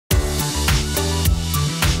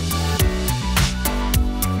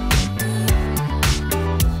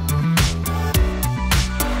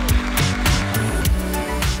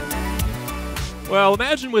Well,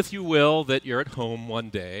 imagine, if you will, that you're at home one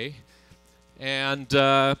day and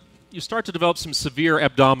you start to develop some severe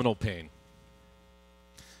abdominal pain.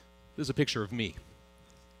 This is a picture of me.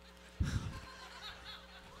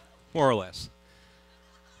 More or less.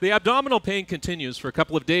 The abdominal pain continues for a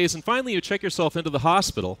couple of days, and finally you check yourself into the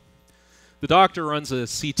hospital. The doctor runs a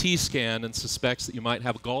CT scan and suspects that you might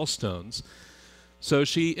have gallstones. So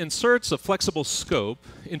she inserts a flexible scope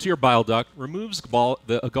into your bile duct, removes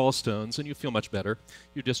the gallstones, and you feel much better.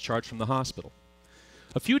 You're discharged from the hospital.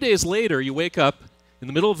 A few days later, you wake up in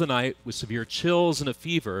the middle of the night with severe chills and a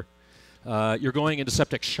fever. You're going into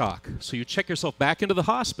septic shock. So you check yourself back into the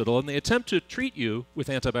hospital, and they attempt to treat you with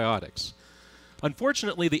antibiotics.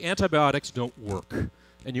 Unfortunately, the antibiotics don't work,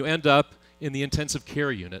 and you end up in the intensive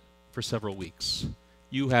care unit for several weeks.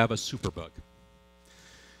 You have a superbug.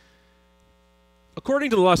 According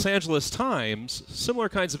to the Los Angeles Times, similar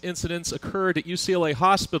kinds of incidents occurred at UCLA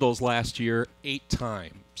hospitals last year 8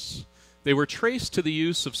 times. They were traced to the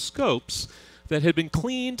use of scopes that had been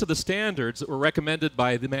cleaned to the standards that were recommended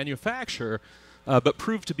by the manufacturer, but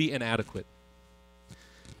proved to be inadequate.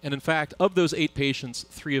 And in fact, of those 8 patients,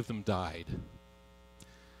 3 of them died.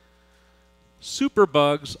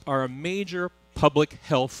 Superbugs are a major public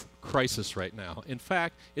health crisis right now. In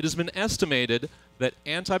fact, it has been estimated that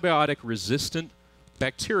antibiotic-resistant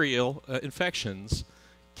bacterial infections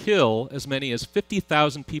kill as many as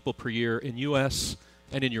 50,000 people per year in US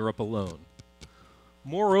and in Europe alone.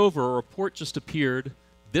 Moreover, a report just appeared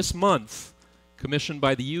this month, commissioned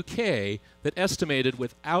by the UK, that estimated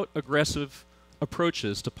without aggressive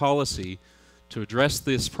approaches to policy to address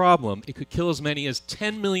this problem, it could kill as many as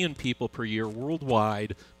 10 million people per year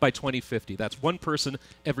worldwide by 2050. That's 1 person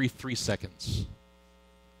every 3 seconds.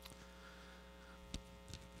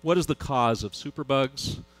 What is the cause of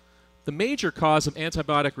superbugs? The major cause of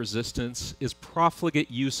antibiotic resistance is profligate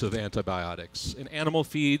use of antibiotics in animal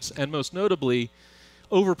feeds, and most notably,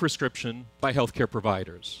 overprescription by healthcare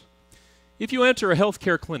providers. If you enter a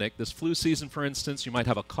healthcare clinic, this flu season for instance, you might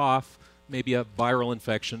have a cough, maybe a viral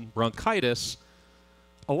infection, bronchitis.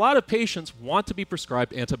 A lot of patients want to be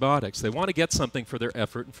prescribed antibiotics. They want to get something for their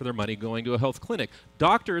effort and for their money going to a health clinic.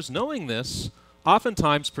 Doctors, knowing this,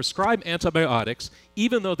 oftentimes prescribe antibiotics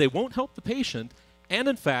even though they won't help the patient and,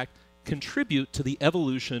 in fact, contribute to the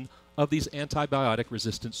evolution of these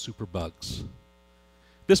antibiotic-resistant superbugs.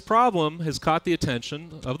 This problem has caught the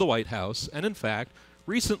attention of the White House, and in fact,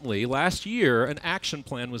 recently, last year, an action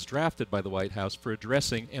plan was drafted by the White House for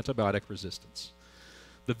addressing antibiotic resistance.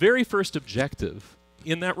 The very first objective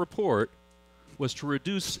in that report was to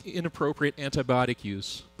reduce inappropriate antibiotic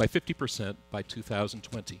use by 50% by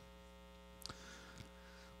 2020.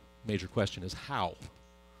 Major question is how?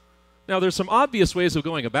 Now, there's some obvious ways of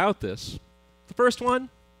going about this. The first one,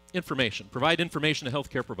 information. Provide information to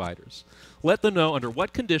healthcare providers. Let them know under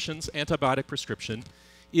what conditions antibiotic prescription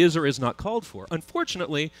is or is not called for.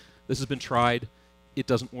 Unfortunately, this has been tried. It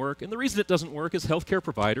doesn't work. And the reason it doesn't work is healthcare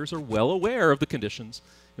providers are well aware of the conditions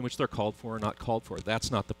in which they're called for or not called for.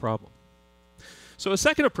 That's not the problem. So a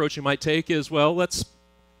second approach you might take is, well, let's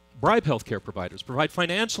bribe healthcare providers, provide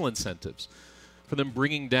financial incentives for them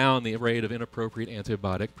bringing down the rate of inappropriate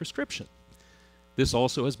antibiotic prescription. This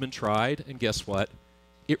also has been tried, and guess what?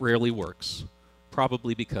 It rarely works.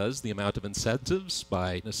 Probably because the amount of incentives,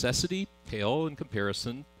 by necessity, pale in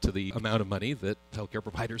comparison to the amount of money that healthcare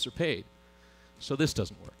providers are paid. So this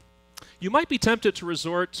doesn't work. You might be tempted to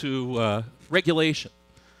resort to regulation.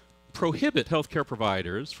 Prohibit healthcare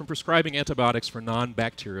providers from prescribing antibiotics for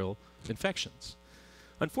non-bacterial infections.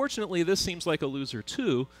 Unfortunately, this seems like a loser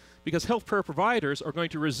too, because healthcare providers are going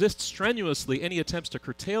to resist strenuously any attempts to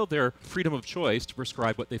curtail their freedom of choice to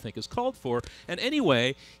prescribe what they think is called for. And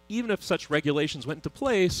anyway, even if such regulations went into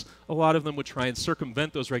place, a lot of them would try and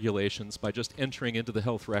circumvent those regulations by just entering into the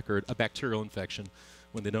health record a bacterial infection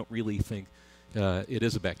when they don't really think it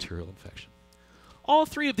is a bacterial infection. All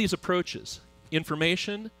 3 of these approaches,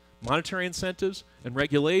 information, monetary incentives, and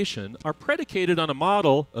regulation, are predicated on a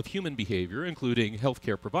model of human behavior, including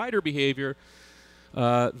healthcare provider behavior,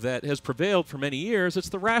 that has prevailed for many years. It's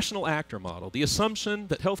the rational actor model, the assumption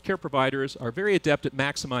that healthcare providers are very adept at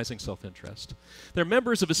maximizing self-interest. They're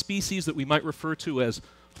members of a species that we might refer to as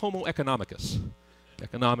Homo economicus,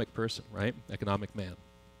 economic person, right? Economic man.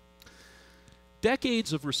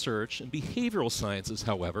 Decades of research in behavioral sciences,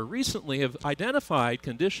 however, recently have identified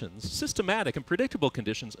conditions, systematic and predictable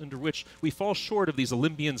conditions, under which we fall short of these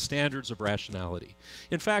Olympian standards of rationality.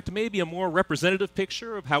 In fact, maybe a more representative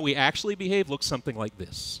picture of how we actually behave looks something like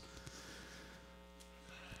this.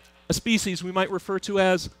 A species we might refer to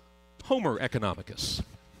as Homo economicus.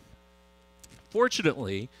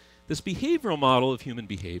 Fortunately, This behavioral model of human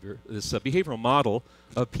behavior, this behavioral model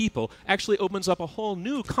of people, actually opens up a whole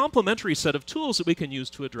new complementary set of tools that we can use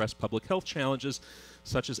to address public health challenges,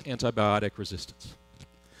 such as antibiotic resistance.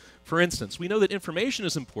 For instance, we know that information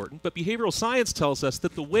is important, but behavioral science tells us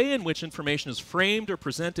that the way in which information is framed or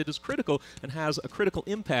presented is critical and has a critical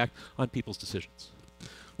impact on people's decisions.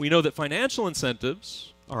 We know that financial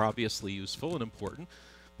incentives are obviously useful and important,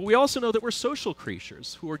 but we also know that we're social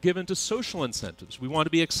creatures who are given to social incentives. We want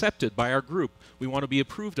to be accepted by our group. We want to be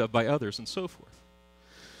approved of by others, and so forth.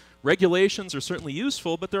 Regulations are certainly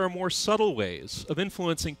useful, but there are more subtle ways of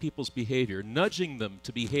influencing people's behavior, nudging them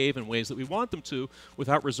to behave in ways that we want them to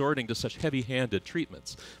without resorting to such heavy-handed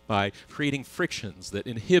treatments, by creating frictions that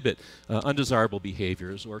inhibit undesirable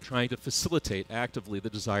behaviors or trying to facilitate actively the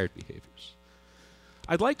desired behaviors.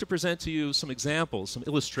 I'd like to present to you some examples, some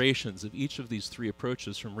illustrations of each of these three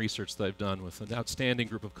approaches from research that I've done with an outstanding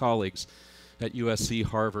group of colleagues at USC,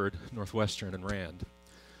 Harvard, Northwestern, and Rand.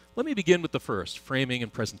 Let me begin with the first, framing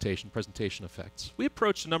and presentation effects. We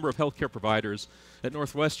approached a number of healthcare providers at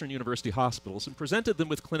Northwestern University hospitals and presented them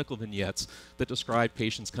with clinical vignettes that described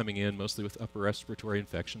patients coming in mostly with upper respiratory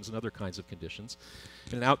infections and other kinds of conditions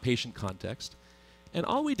in an outpatient context. And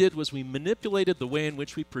all we did was we manipulated the way in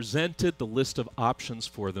which we presented the list of options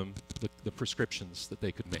for them, the prescriptions that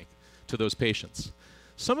they could make to those patients.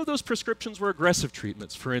 Some of those prescriptions were aggressive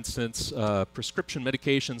treatments, for instance, prescription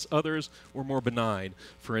medications. Others were more benign,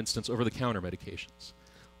 for instance, over-the-counter medications.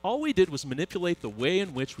 All we did was manipulate the way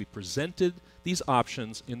in which we presented these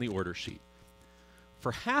options in the order sheet.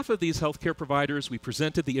 For half of these healthcare providers, we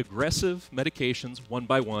presented the aggressive medications one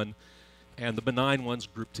by one and the benign ones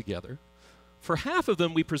grouped together. For half of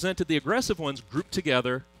them, we presented the aggressive ones grouped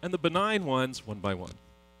together and the benign ones one by one.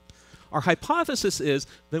 Our hypothesis is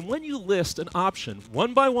that when you list an option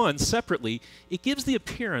one by one separately, it gives the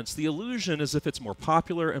appearance, the illusion, as if it's more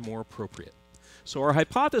popular and more appropriate. So our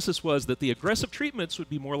hypothesis was that the aggressive treatments would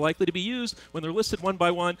be more likely to be used when they're listed one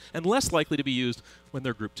by one and less likely to be used when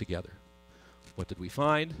they're grouped together. What did we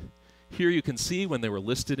find? Here you can see when they were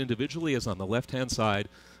listed individually, as on the left-hand side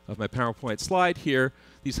of my PowerPoint slide here,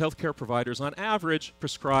 these healthcare providers on average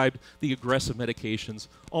prescribed the aggressive medications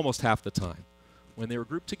almost half the time. When they were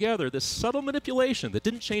grouped together, this subtle manipulation that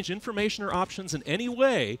didn't change information or options in any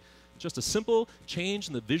way, just a simple change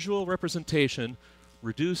in the visual representation,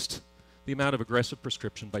 reduced the amount of aggressive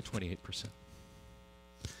prescription by 28%.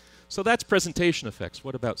 So that's presentation effects.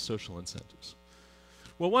 What about social incentives?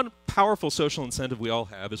 Well, one powerful social incentive we all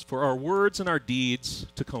have is for our words and our deeds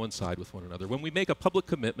to coincide with one another. When we make a public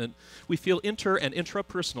commitment, we feel inter- and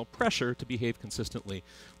intrapersonal pressure to behave consistently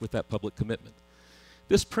with that public commitment.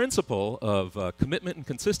 This principle of commitment and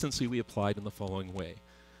consistency we applied in the following way.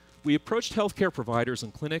 We approached healthcare providers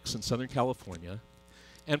and clinics in Southern California,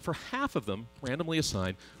 and for half of them, randomly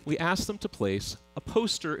assigned, we asked them to place a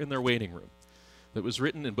poster in their waiting room that was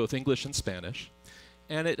written in both English and Spanish,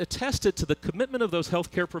 and it attested to the commitment of those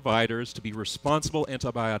healthcare providers to be responsible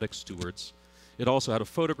antibiotic stewards. It also had a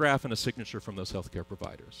photograph and a signature from those healthcare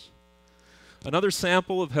providers. Another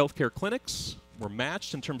sample of healthcare clinics were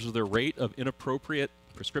matched in terms of their rate of inappropriate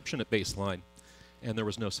prescription at baseline, and there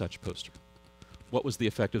was no such poster. What was the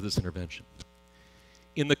effect of this intervention?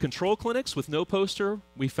 In the control clinics with no poster,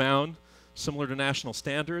 we found, similar to national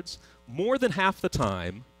standards, more than half the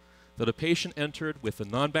time that a patient entered with a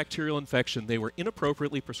non-bacterial infection, they were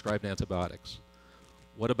inappropriately prescribed antibiotics.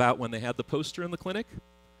 What about when they had the poster in the clinic?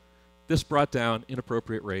 This brought down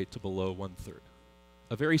inappropriate rate to below 1/3.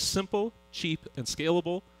 A very simple, cheap, and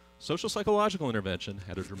scalable social psychological intervention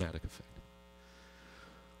had a dramatic effect.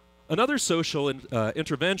 Another social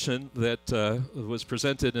intervention that was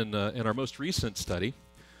presented in our most recent study,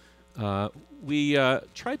 we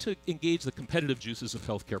tried to engage the competitive juices of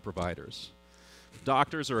healthcare providers.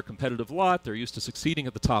 Doctors are a competitive lot. They're used to succeeding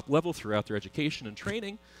at the top level throughout their education and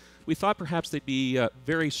training. We thought perhaps they'd be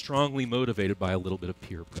very strongly motivated by a little bit of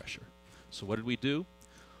peer pressure. So what did we do?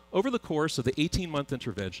 Over the course of the 18-month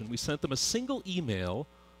intervention, we sent them a single email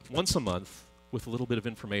once a month with a little bit of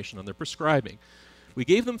information on their prescribing. We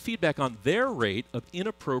gave them feedback on their rate of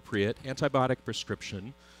inappropriate antibiotic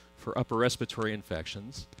prescription for upper respiratory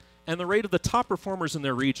infections and the rate of the top performers in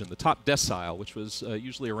their region, the top decile, which was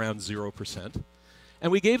usually around 0%.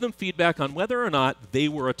 And we gave them feedback on whether or not they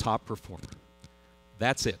were a top performer.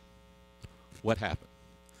 That's it. What happened?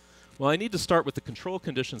 Well, I need to start with the control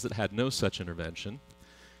conditions that had no such intervention.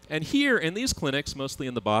 And here in these clinics, mostly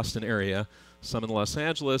in the Boston area, some in Los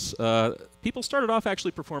Angeles, people started off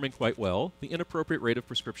actually performing quite well. The inappropriate rate of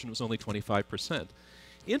prescription was only 25%.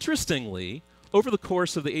 Interestingly, over the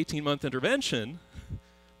course of the 18-month intervention,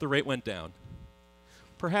 the rate went down.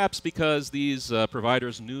 perhaps because these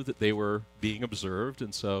providers knew that they were being observed,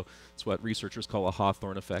 and so it's what researchers call a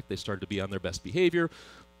Hawthorne effect. They started to be on their best behavior,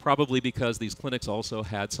 probably because these clinics also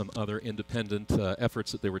had some other independent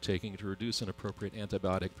efforts that they were taking to reduce inappropriate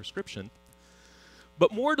antibiotic prescription.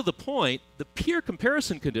 But more to the point, the peer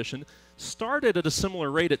comparison condition started at a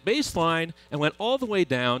similar rate at baseline and went all the way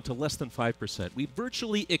down to less than 5%. We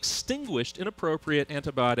virtually extinguished inappropriate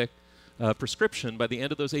antibiotic prescription by the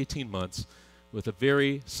end of those 18 months with a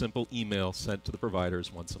very simple email sent to the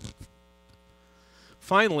providers once a month.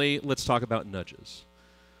 Finally, let's talk about nudges.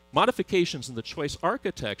 Modifications in the choice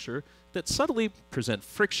architecture that subtly present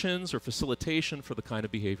frictions or facilitation for the kind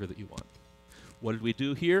of behavior that you want. What did we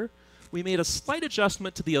do here? We made a slight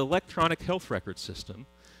adjustment to the electronic health record system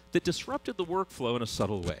that disrupted the workflow in a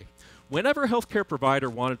subtle way. Whenever a healthcare provider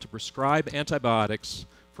wanted to prescribe antibiotics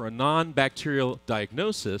for a non-bacterial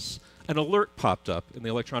diagnosis, an alert popped up in the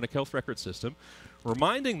electronic health record system,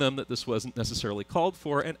 reminding them that this wasn't necessarily called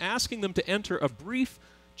for and asking them to enter a brief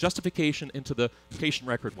justification into the patient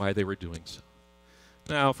record why they were doing so.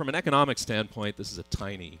 Now, from an economic standpoint, this is a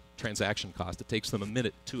tiny transaction cost. It takes them a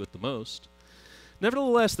minute, two at the most.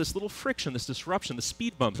 Nevertheless, this little friction, this disruption, the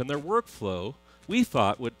speed bump in their workflow, we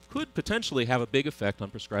thought could potentially have a big effect on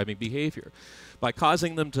prescribing behavior by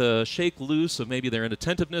causing them to shake loose of maybe their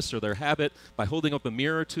inattentiveness or their habit, by holding up a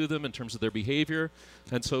mirror to them in terms of their behavior,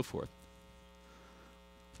 and so forth.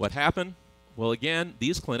 What happened? Well, again,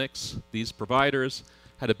 these clinics, these providers,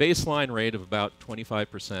 had a baseline rate of about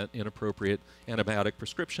 25% inappropriate antibiotic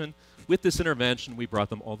prescription. With this intervention, we brought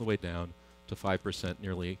them all the way down to 5%,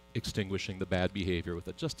 nearly extinguishing the bad behavior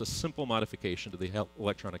with just a simple modification to the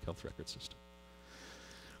electronic health record system.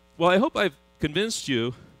 Well, I hope I've convinced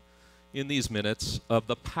you in these minutes of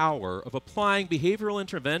the power of applying behavioral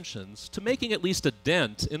interventions to making at least a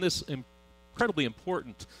dent in this incredibly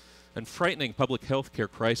important and frightening public health care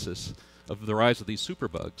crisis of the rise of these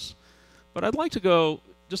superbugs. But I'd like to go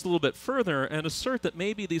just a little bit further and assert that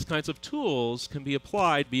maybe these kinds of tools can be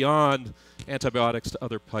applied beyond antibiotics to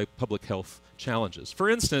other public health challenges. For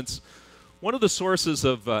instance, one of the sources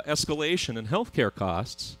of escalation in healthcare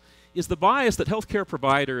costs is the bias that healthcare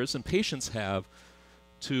providers and patients have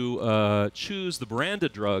to choose the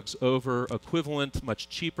branded drugs over equivalent, much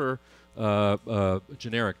cheaper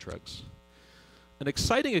generic drugs. An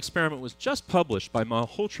exciting experiment was just published by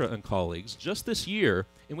Malhotra and colleagues just this year,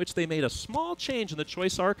 in which they made a small change in the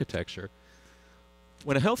choice architecture.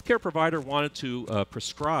 When a healthcare provider wanted to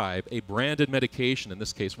prescribe a branded medication, in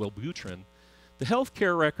this case Wellbutrin, the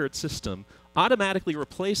healthcare record system automatically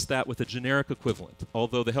replaced that with a generic equivalent,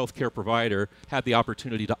 although the healthcare provider had the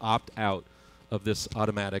opportunity to opt out of this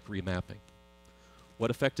automatic remapping.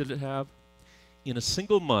 What effect did it have? In a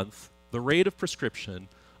single month, the rate of prescription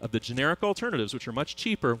of the generic alternatives, which are much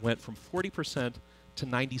cheaper, went from 40% to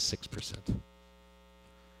 96%.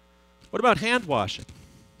 What about hand washing?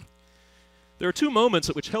 There are two moments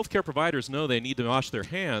at which healthcare providers know they need to wash their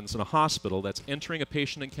hands in a hospital. That's entering a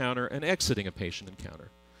patient encounter and exiting a patient encounter.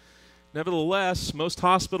 Nevertheless, most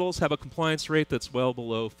hospitals have a compliance rate that's well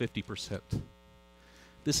below 50%.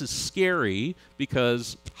 This is scary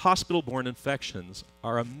because hospital-borne infections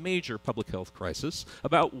are a major public health crisis.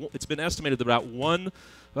 It's been estimated that about one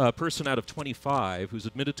person out of 25 who's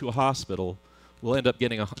admitted to a hospital will end up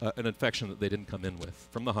getting an infection that they didn't come in with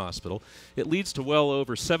from the hospital. It leads to well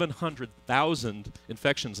over 700,000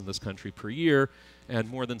 infections in this country per year, and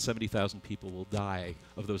more than 70,000 people will die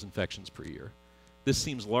of those infections per year. This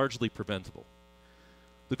seems largely preventable.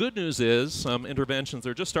 The good news is some interventions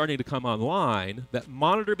are just starting to come online that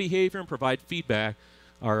monitor behavior and provide feedback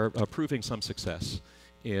are proving some success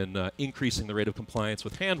in increasing the rate of compliance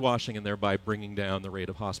with hand washing and thereby bringing down the rate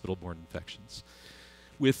of hospital-borne infections.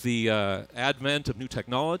 With the advent of new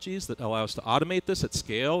technologies that allow us to automate this at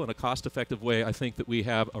scale in a cost-effective way, I think that we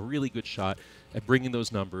have a really good shot at bringing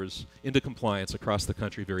those numbers into compliance across the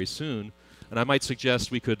country very soon. And I might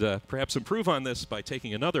suggest we could perhaps improve on this by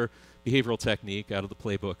taking another behavioral technique out of the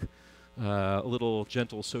playbook, a little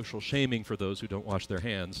gentle social shaming for those who don't wash their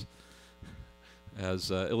hands,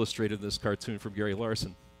 as illustrated in this cartoon from Gary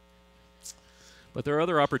Larson. But there are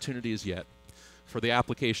other opportunities yet for the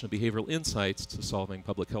application of behavioral insights to solving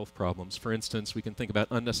public health problems. For instance, we can think about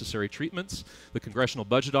unnecessary treatments. The Congressional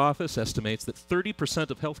Budget Office estimates that 30%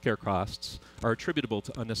 of healthcare costs are attributable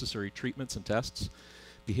to unnecessary treatments and tests.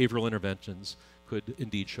 Behavioral interventions could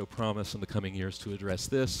indeed show promise in the coming years to address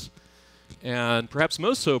this. And perhaps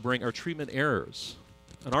most sobering are treatment errors.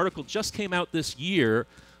 An article just came out this year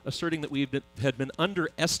asserting that we had been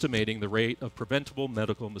underestimating the rate of preventable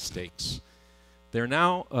medical mistakes. They're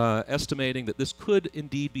now estimating that this could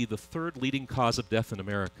indeed be the third leading cause of death in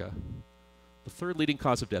America. the third leading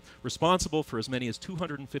cause of death, responsible for as many as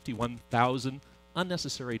 251,000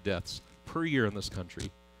 unnecessary deaths per year in this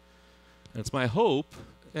country. And it's my hope,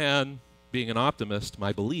 and being an optimist,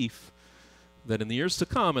 my belief, that in the years to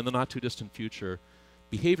come, in the not-too-distant future,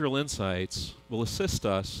 behavioral insights will assist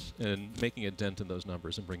us in making a dent in those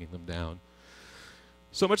numbers and bringing them down.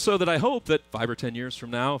 So much so that I hope that 5 or 10 years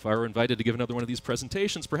from now, if I were invited to give another one of these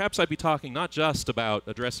presentations, perhaps I'd be talking not just about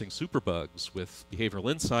addressing superbugs with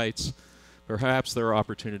behavioral insights. Perhaps there are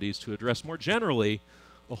opportunities to address more generally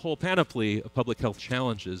a whole panoply of public health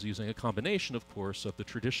challenges using a combination, of course, of the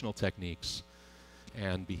traditional techniques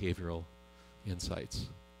and behavioral insights.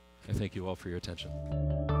 I thank you all for your attention.